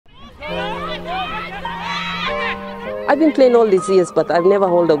I've been playing all these years, but I've never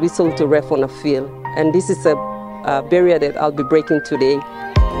held a whistle to ref on a field. And this is a barrier that I'll be breaking today.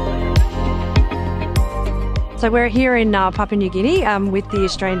 So we're here in Papua New Guinea with the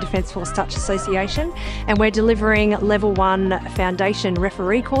Australian Defence Force Touch Association, and we're delivering Level 1 Foundation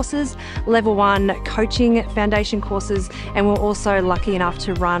referee courses, Level 1 coaching foundation courses, and we're also lucky enough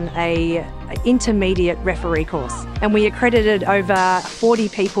to run a intermediate referee course. And we accredited over 40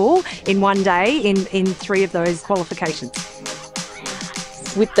 people in one day in 3 of those qualifications.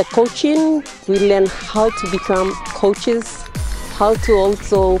 With the coaching, we learn how to become coaches, how to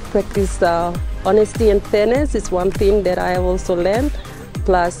also practice honesty and fairness is one thing that I have also learned,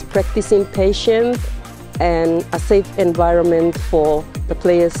 plus practicing patience and a safe environment for the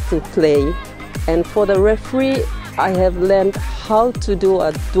players to play. And for the referee, I have learned how to do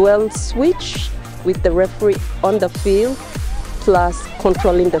a dual switch with the referee on the field, plus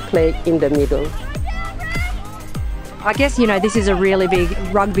controlling the play in the middle. I guess, this is a really big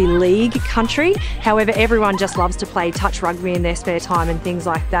rugby league country. However, everyone just loves to play touch rugby in their spare time and things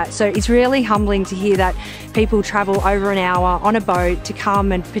like that. So it's really humbling to hear that people travel over an hour on a boat to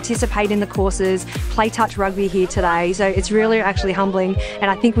come and participate in the courses, play touch rugby here today. So it's really actually humbling,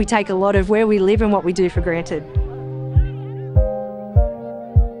 and I think we take a lot of where we live and what we do for granted.